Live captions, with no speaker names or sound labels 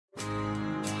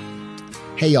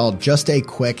Hey y'all, just a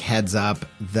quick heads up.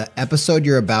 The episode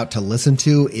you're about to listen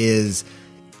to is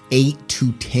 8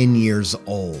 to 10 years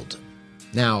old.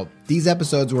 Now, these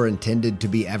episodes were intended to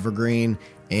be evergreen,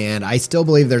 and I still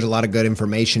believe there's a lot of good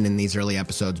information in these early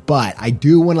episodes, but I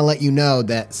do want to let you know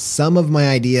that some of my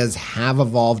ideas have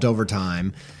evolved over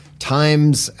time.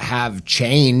 Times have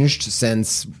changed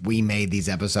since we made these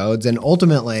episodes, and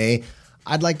ultimately,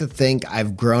 I'd like to think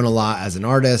I've grown a lot as an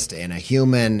artist and a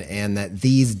human, and that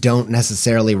these don't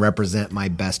necessarily represent my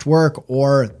best work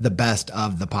or the best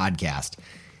of the podcast.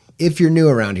 If you're new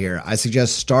around here, I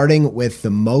suggest starting with the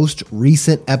most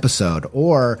recent episode,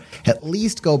 or at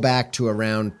least go back to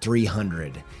around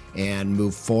 300 and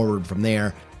move forward from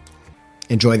there.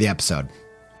 Enjoy the episode.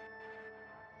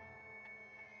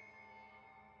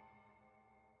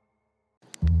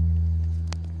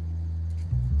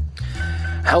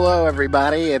 Hello,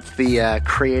 everybody. It's the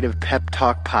Creative Pep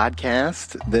Talk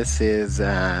podcast. This is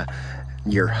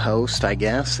your host, I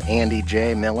guess, Andy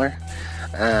J. Miller.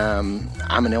 I'm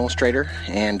an illustrator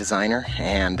and designer,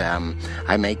 and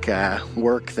I make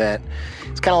work that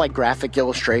it's kind of like graphic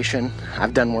illustration.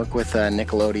 I've done work with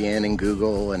Nickelodeon and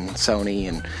Google and Sony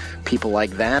and people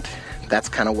like that. That's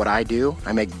kind of what I do.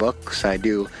 I make books. I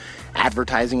do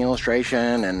advertising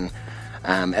illustration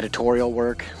and editorial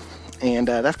work, and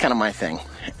that's kind of my thing.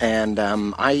 And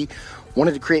I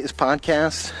wanted to create this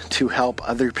podcast to help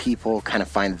other people kind of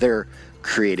find their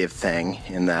creative thing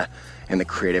in the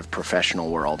creative professional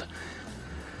world.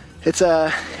 It's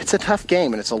a tough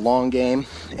game, and it's a long game,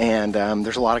 and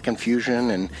there's a lot of confusion,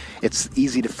 and it's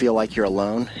easy to feel like you're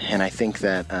alone. And I think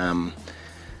that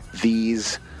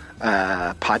these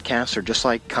podcasts are just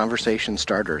like conversation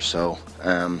starters. So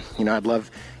I'd love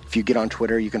if you get on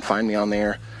Twitter. You can find me on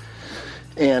there,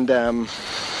 and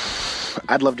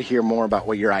I'd love to hear more about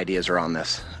what your ideas are on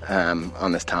this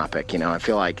topic. I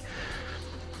feel like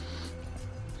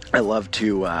I love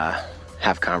to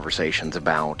have conversations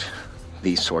about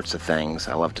these sorts of things.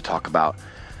 I love to talk about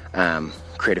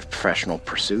creative professional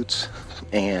pursuits,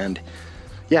 and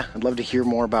I'd love to hear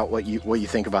more about what you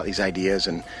think about these ideas,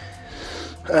 and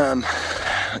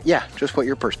just what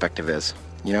your perspective is.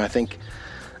 I think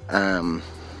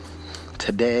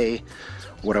today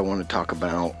what I want to talk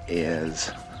about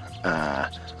is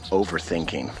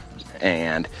overthinking.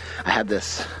 And I had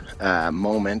this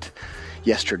moment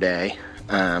yesterday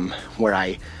where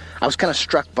I was kind of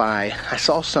struck by, I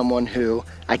saw someone who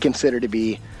I consider to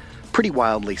be pretty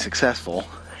wildly successful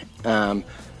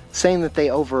saying that they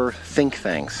overthink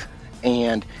things.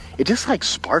 And it just like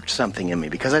sparked something in me,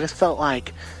 because I just felt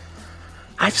like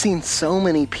I've seen so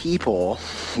many people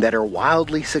that are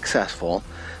wildly successful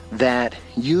that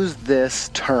use this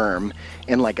term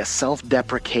in like a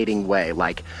self-deprecating way,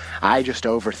 like I just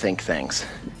overthink things.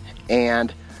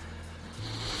 And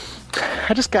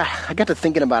I got to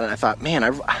thinking about it, and I thought, man,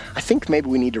 I think maybe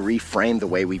we need to reframe the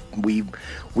way we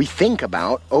think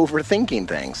about overthinking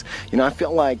things. I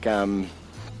feel like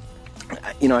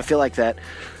that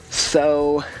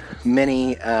so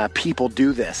many people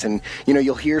do this, and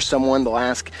you'll hear someone,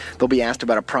 they'll be asked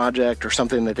about a project or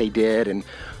something that they did, and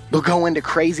they'll go into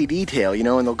crazy detail, and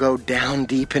they'll go down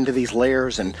deep into these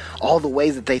layers and all the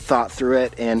ways that they thought through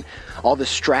it and all the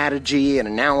strategy and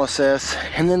analysis.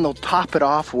 And then they'll top it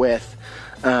off with,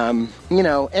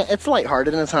 it's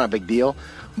lighthearted and it's not a big deal,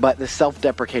 but the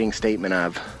self-deprecating statement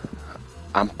of,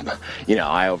 I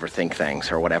overthink things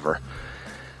or whatever.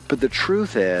 But the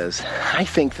truth is, I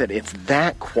think that it's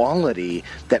that quality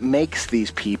that makes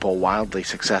these people wildly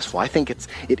successful. I think it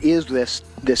is this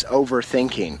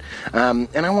overthinking.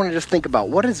 And I want to just think about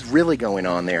what is really going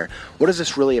on there. What is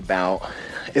this really about?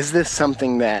 Is this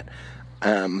something that,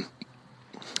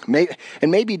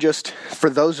 maybe just for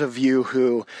those of you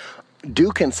who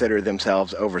do consider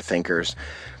themselves overthinkers,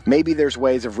 maybe there's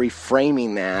ways of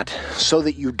reframing that so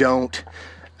that you don't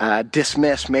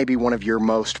dismiss maybe one of your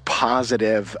most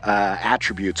positive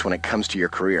attributes when it comes to your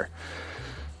career.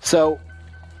 So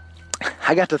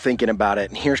I got to thinking about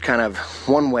it, and here's kind of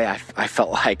one way I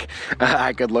felt like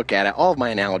I could look at it. All of my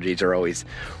analogies are always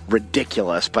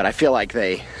ridiculous, but I feel like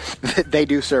they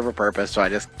do serve a purpose, so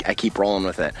I keep rolling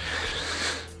with it.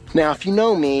 Now, if you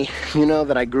know me, you know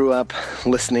that I grew up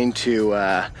listening to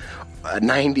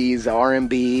 90s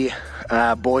R&B,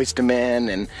 Boyz II Men,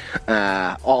 and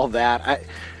all that.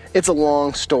 It's a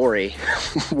long story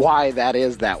why that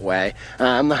is that way.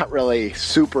 I'm not really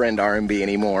super into R&B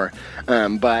anymore,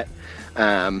 but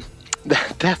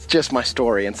that's just my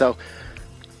story. And so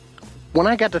when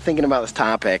I got to thinking about this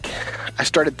topic, I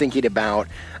started thinking about,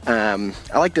 I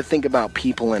like to think about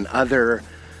people in other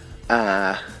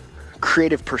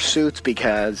creative pursuits,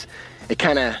 because it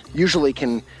kind of usually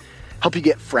can help you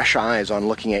get fresh eyes on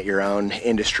looking at your own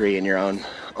industry and your own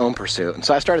pursuit. And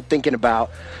so I started thinking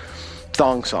about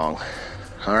Thong Song.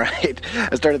 All right.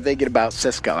 I started thinking about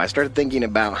Sisqó. I started thinking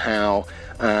about how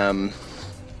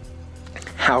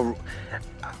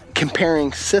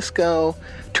comparing Sisqó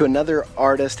to another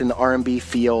artist in the R&B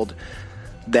field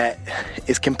that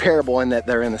is comparable in that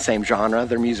they're in the same genre.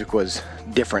 Their music was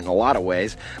different in a lot of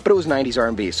ways, but it was 90s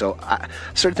R&B. So I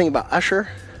started thinking about Usher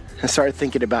and started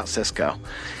thinking about Sisqó.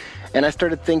 And I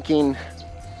started thinking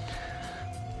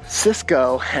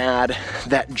Sisqó had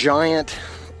that giant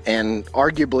and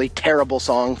arguably terrible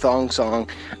song, Thong Song,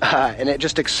 and it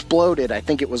just exploded. I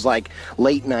think it was like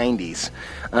late 90s.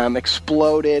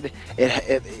 Exploded.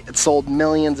 It sold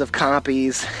millions of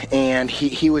copies, and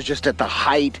he was just at the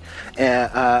height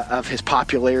of his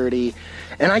popularity.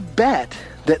 And I bet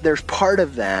that there's part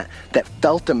of that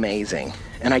felt amazing.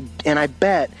 And I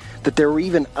bet that there were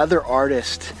even other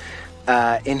artists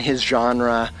in his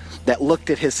genre that looked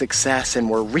at his success and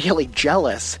were really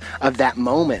jealous of that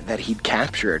moment that he'd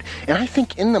captured. And I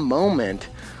think in the moment,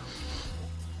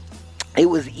 it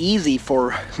was easy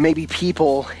for maybe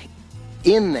people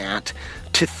in that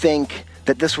to think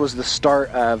that this was the start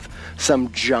of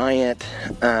some giant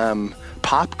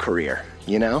pop career,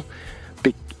 you know?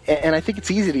 And I think it's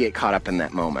easy to get caught up in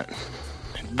that moment.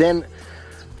 Then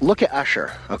look at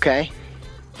Usher, okay?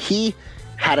 He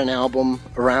had an album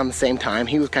around the same time.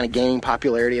 He was kind of gaining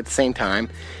popularity at the same time.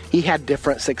 He had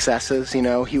different successes, you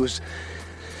know. He was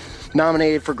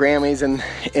nominated for Grammys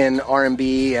in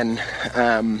R&B and,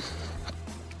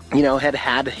 you know,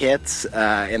 had hits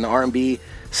in the R&B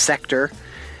sector.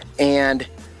 And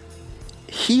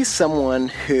he's someone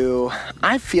who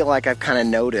I feel like I've kind of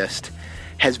noticed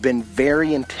has been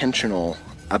very intentional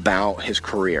about his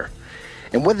career.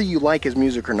 And whether you like his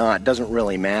music or not doesn't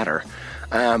really matter.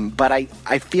 But I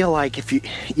feel like if the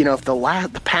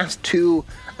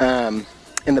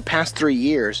past 3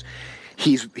 years,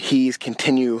 he's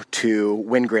continued to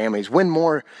win Grammys, win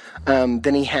more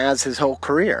than he has his whole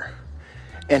career,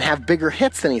 and have bigger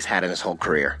hits than he's had in his whole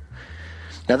career.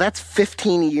 Now that's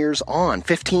 15 years on.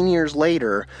 15 years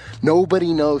later,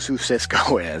 nobody knows who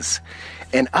Sisqó is.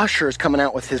 And Usher is coming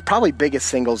out with his probably biggest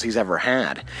singles he's ever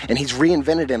had. And he's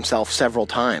reinvented himself several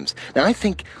times. Now I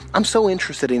think I'm so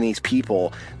interested in these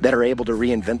people that are able to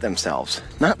reinvent themselves.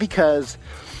 Not because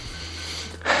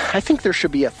I think there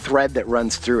should be a thread that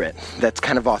runs through it that's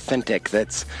kind of authentic,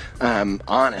 that's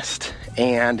honest.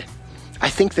 And I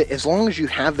think that as long as you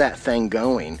have that thing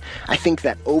going, I think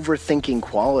that overthinking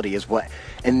quality is what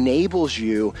enables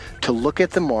you to look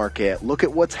at the market, look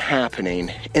at what's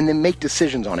happening, and then make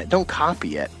decisions on it. Don't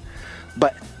copy it,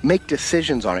 but make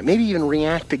decisions on it, maybe even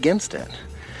react against it.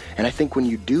 And I think when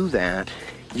you do that,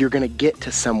 you're going to get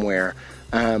to somewhere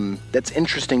that's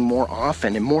interesting more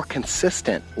often and more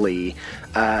consistently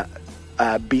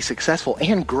be successful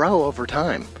and grow over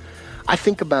time. I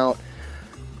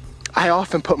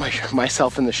often put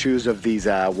myself in the shoes of these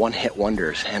one-hit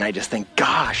wonders, and I just think,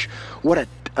 gosh, that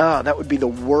would be the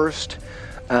worst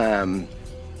thing,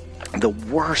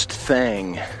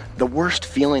 the worst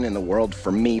feeling in the world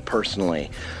for me personally,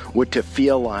 would to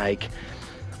feel like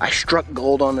I struck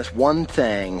gold on this one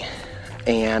thing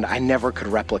and I never could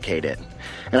replicate it.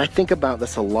 And I think about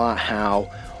this a lot,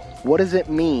 what does it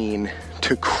mean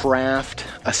to craft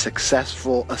a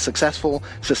successful,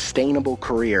 sustainable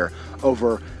career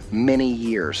over many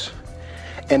years?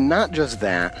 And not just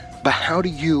that, but how do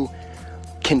you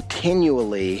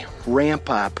continually ramp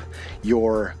up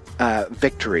your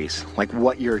victories, like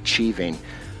what you're achieving?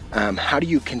 How do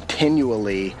you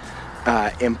continually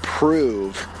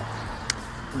improve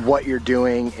what you're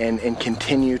doing and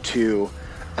continue to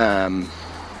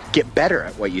get better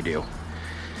at what you do?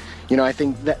 You know, I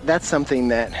think that's something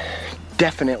that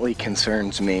definitely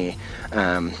concerns me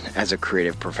as a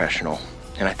creative professional.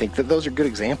 And I think that those are good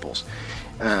examples,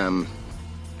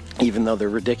 even though they're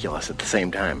ridiculous at the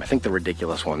same time. I think the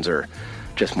ridiculous ones are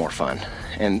just more fun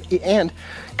and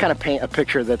kind of paint a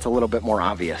picture that's a little bit more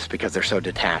obvious because they're so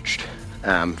detached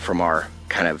from our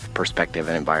kind of perspective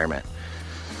and environment.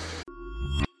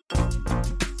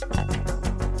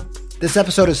 This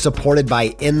episode is supported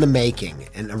by In the Making,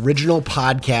 an original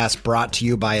podcast brought to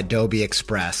you by Adobe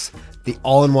Express, the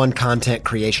all-in-one content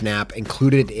creation app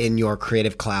included in your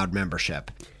Creative Cloud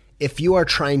membership. If you are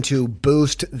trying to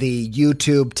boost the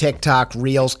YouTube, TikTok,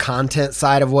 Reels content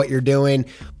side of what you're doing,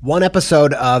 one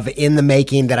episode of In the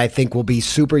Making that I think will be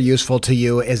super useful to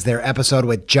you is their episode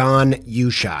with John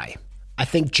Ushai. I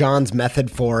think John's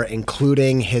method for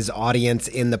including his audience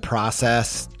in the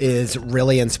process is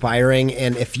really inspiring.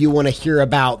 And if you want to hear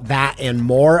about that and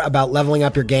more about leveling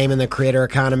up your game in the creator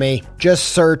economy, just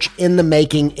search In the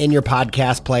Making in your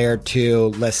podcast player to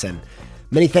listen.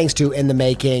 Many thanks to In the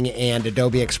Making and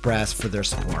Adobe Express for their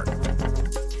support.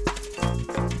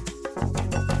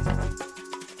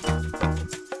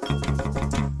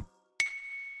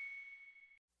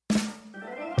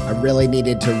 I really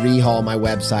needed to rehaul my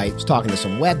website. I was talking to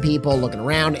some web people, looking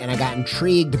around, and I got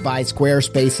intrigued by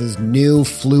Squarespace's new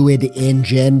Fluid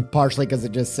engine, partially because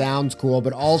it just sounds cool,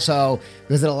 but also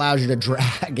because it allows you to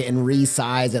drag and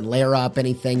resize and layer up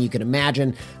anything you can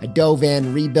imagine. I dove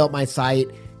in, rebuilt my site.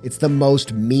 It's the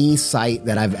most me site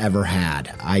that I've ever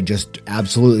had. I just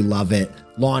absolutely love it.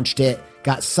 Launched it.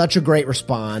 Got such a great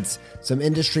response. Some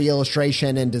industry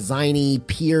illustration and designy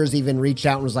peers even reached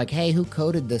out and was like, hey, who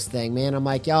coded this thing, man? I'm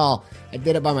like, y'all, I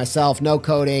did it by myself. No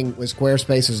coding with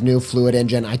Squarespace's new Fluid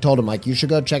engine. I told him, like, you should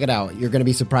go check it out. You're going to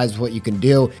be surprised with what you can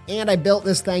do. And I built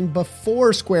this thing before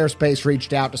Squarespace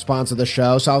reached out to sponsor the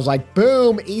show. So I was like,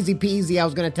 boom, easy peasy. I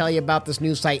was going to tell you about this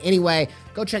new site anyway.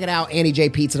 Go check it out,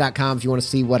 andyjpizza.com, if you want to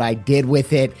see what I did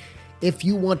with it. If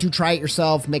you want to try it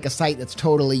yourself, make a site that's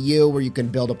totally you, where you can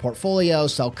build a portfolio,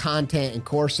 sell content and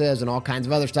courses and all kinds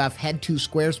of other stuff, head to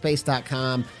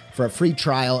squarespace.com for a free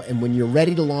trial. And when you're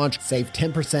ready to launch, save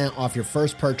 10% off your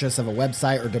first purchase of a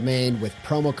website or domain with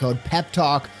promo code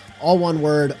PEPTALK, all one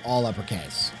word, all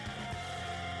uppercase.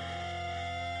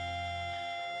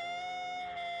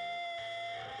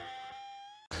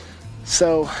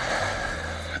 So,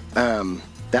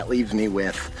 that leaves me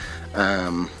with,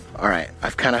 all right,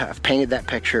 I've painted that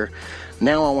picture.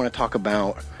 Now I want to talk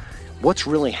about what's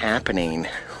really happening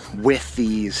with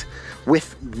these,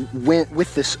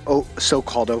 with this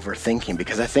so-called overthinking,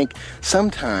 because I think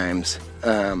sometimes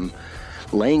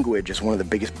language is one of the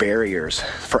biggest barriers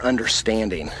for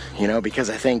understanding,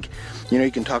 because I think,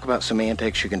 you can talk about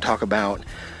semantics, you can talk about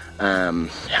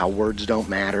how words don't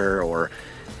matter, or,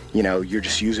 you're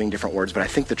just using different words, but I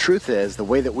think the truth is the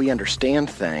way that we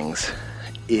understand things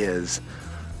is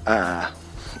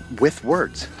with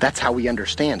words. That's how we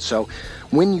understand. So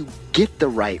when you get the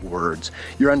right words,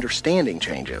 your understanding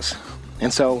changes.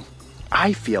 And so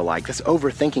I feel like this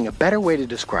overthinking, a better way to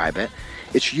describe it,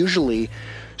 it's usually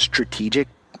strategic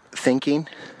thinking,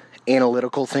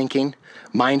 analytical thinking,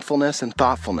 mindfulness, and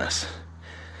thoughtfulness.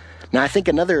 Now, I think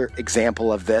another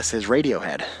example of this is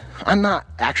Radiohead. I'm not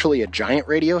actually a giant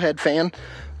Radiohead fan,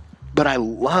 but I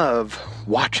love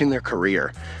watching their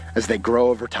career as they grow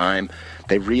over time.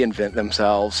 They reinvent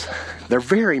themselves. They're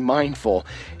very mindful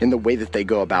in the way that they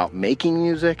go about making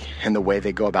music, and the way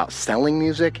they go about selling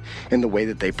music, and the way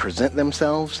that they present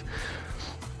themselves.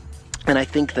 And I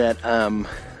think that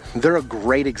they're a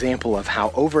great example of how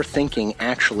overthinking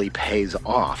actually pays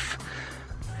off.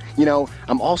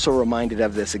 I'm also reminded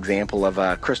of this example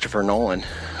of Christopher Nolan,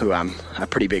 who I'm a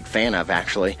pretty big fan of,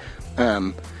 actually.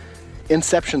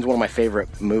 Inception's one of my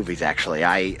favorite movies, actually.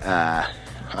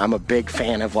 I'm a big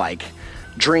fan of,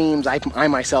 dreams. I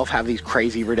myself have these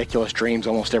crazy, ridiculous dreams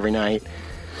almost every night.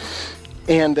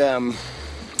 And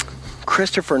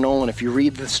Christopher Nolan, if you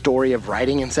read the story of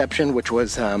writing Inception, which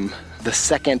was the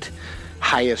second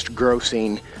highest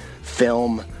grossing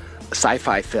film,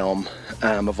 sci-fi film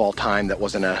of all time that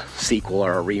wasn't a sequel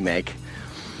or a remake,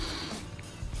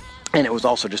 and it was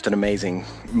also just an amazing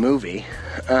movie.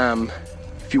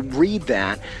 If you read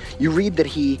that, you read that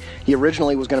he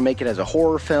originally was going to make it as a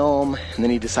horror film, and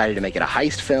then he decided to make it a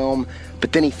heist film,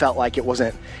 but then he felt like it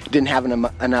didn't have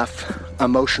enough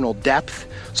emotional depth,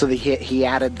 so that he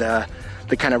added the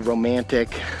kind of romantic,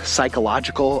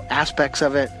 psychological aspects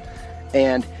of it,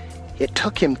 and it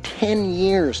took him 10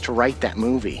 years to write that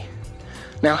movie.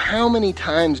 Now, how many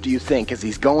times do you think, as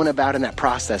he's going about in that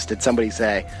process, did somebody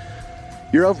say,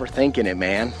 you're overthinking it,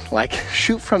 man.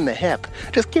 Shoot from the hip.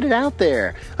 Just get it out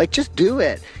there. Just do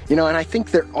it. And I think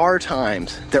there are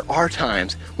times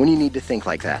when you need to think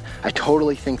like that. I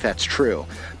totally think that's true.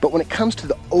 But when it comes to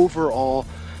the overall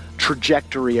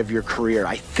trajectory of your career,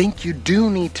 I think you do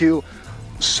need to,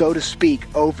 so to speak,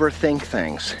 overthink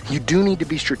things. You do need to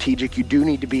be strategic. You do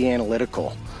need to be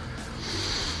analytical.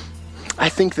 I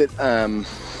think that,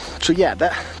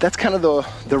 that's kind of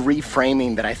the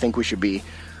reframing that I think we should be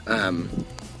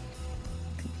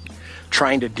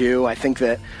trying to do. I think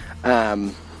that, I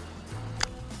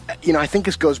think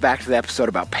this goes back to the episode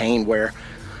about pain, where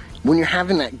when you're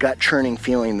having that gut churning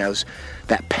feeling,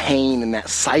 that pain and that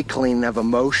cycling of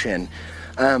emotion,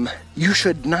 you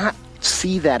should not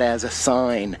see that as a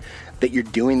sign that you're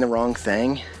doing the wrong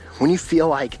thing. When you feel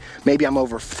like, maybe I'm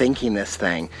overthinking this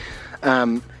thing,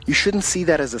 you shouldn't see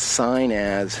that as a sign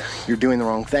as you're doing the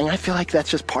wrong thing. I feel like that's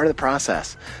just part of the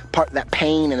process. That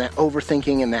pain and that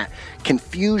overthinking and that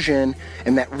confusion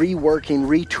and that reworking,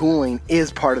 retooling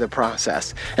is part of the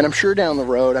process. And I'm sure down the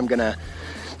road I'm going to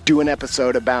do an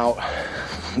episode about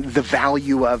the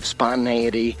value of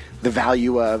spontaneity, the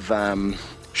value of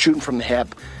shooting from the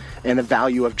hip, and the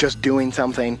value of just doing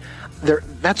something.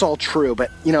 That's all true,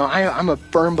 but I'm a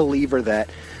firm believer that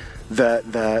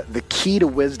the key to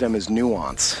wisdom is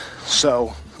nuance.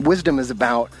 So wisdom is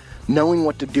about knowing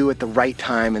what to do at the right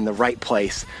time in the right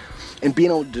place and being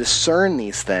able to discern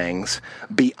these things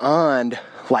beyond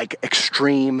like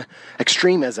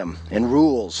extremism and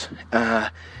rules.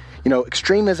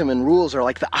 Extremism and rules are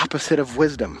like the opposite of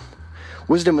wisdom.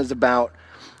 Wisdom is about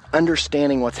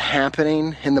understanding what's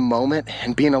happening in the moment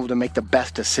and being able to make the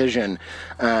best decision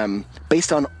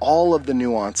based on all of the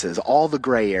nuances, all the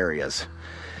gray areas.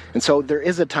 And so there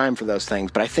is a time for those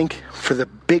things, but I think for the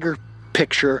bigger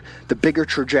picture, the bigger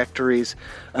trajectories,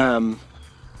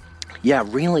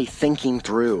 really thinking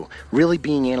through, really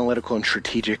being analytical and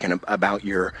strategic and about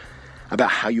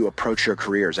how you approach your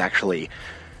careers. Actually,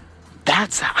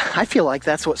 I feel like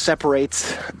that's what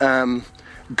separates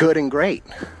good and great.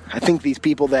 I think these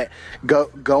people that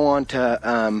go on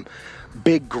to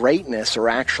big greatness are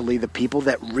actually the people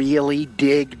that really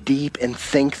dig deep and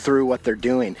think through what they're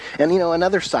doing. And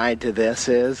another side to this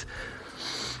is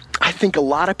I think a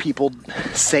lot of people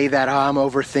say that I'm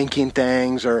overthinking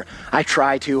things or I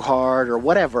try too hard or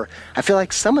whatever. I feel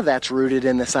like some of that's rooted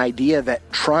in this idea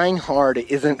that trying hard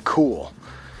isn't cool.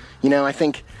 I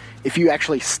think if you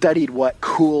actually studied what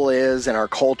cool is in our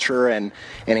culture and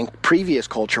in previous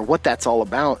culture, what that's all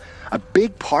about, a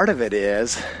big part of it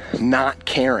is not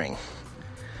caring.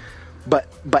 But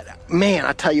man,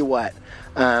 I tell you what,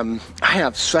 I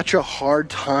have such a hard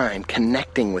time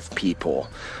connecting with people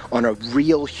on a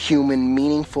real human,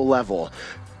 meaningful level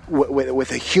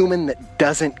with a human that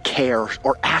doesn't care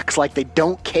or acts like they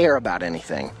don't care about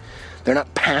anything. They're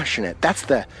not passionate. That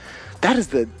is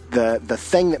the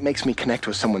thing that makes me connect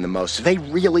with someone the most. They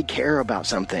really care about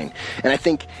something. And I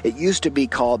think it used to be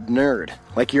called nerd.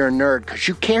 Like you're a nerd because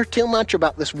you care too much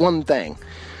about this one thing.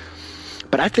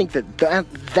 But I think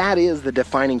that is the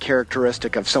defining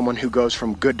characteristic of someone who goes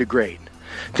from good to great.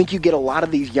 I think you get a lot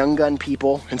of these young gun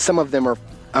people, and some of them are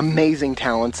amazing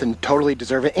talents and totally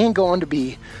deserve it and go on to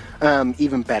be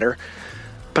even better.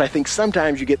 But I think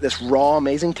sometimes you get this raw,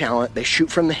 amazing talent. They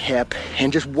shoot from the hip,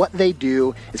 and just what they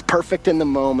do is perfect in the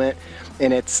moment.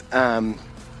 And it's and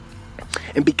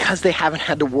because they haven't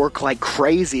had to work like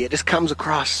crazy, it just comes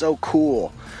across so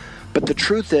cool. But the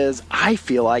truth is, I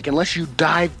feel like unless you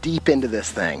dive deep into this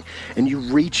thing and you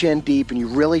reach in deep and you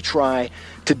really try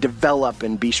to develop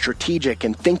and be strategic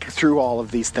and think through all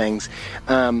of these things,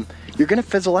 you're going to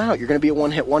fizzle out. You're going to be a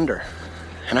one-hit wonder.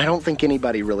 And I don't think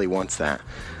anybody really wants that.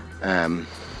 And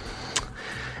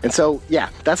so,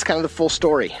 that's kind of the full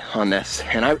story on this.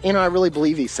 And I really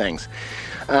believe these things.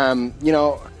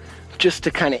 Just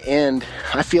to kind of end,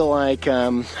 I feel like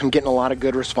I'm getting a lot of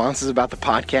good responses about the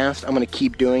podcast. I'm going to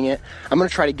keep doing it. I'm going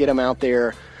to try to get them out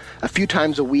there a few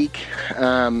times a week,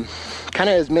 kind of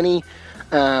as many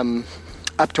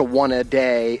up to one a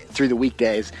day through the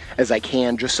weekdays as I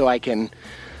can, just so I can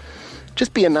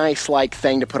just be a nice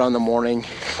thing to put on the morning,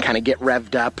 kind of get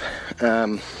revved up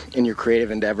in your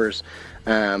creative endeavors.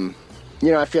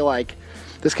 I feel like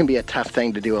this can be a tough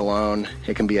thing to do alone.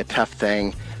 It can be a tough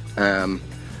thing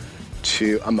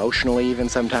to emotionally even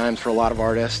sometimes for a lot of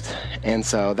artists. And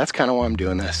so that's kind of why I'm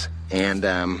doing this. And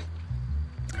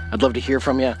I'd love to hear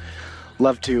from you.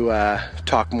 Love to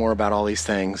talk more about all these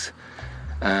things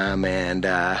and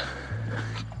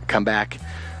come back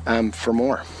for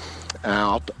more.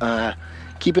 I'll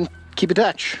keep in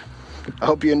touch. I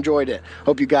hope you enjoyed it.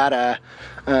 Hope you got a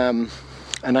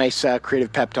nice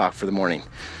creative pep talk for the morning.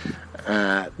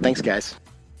 Thanks, guys.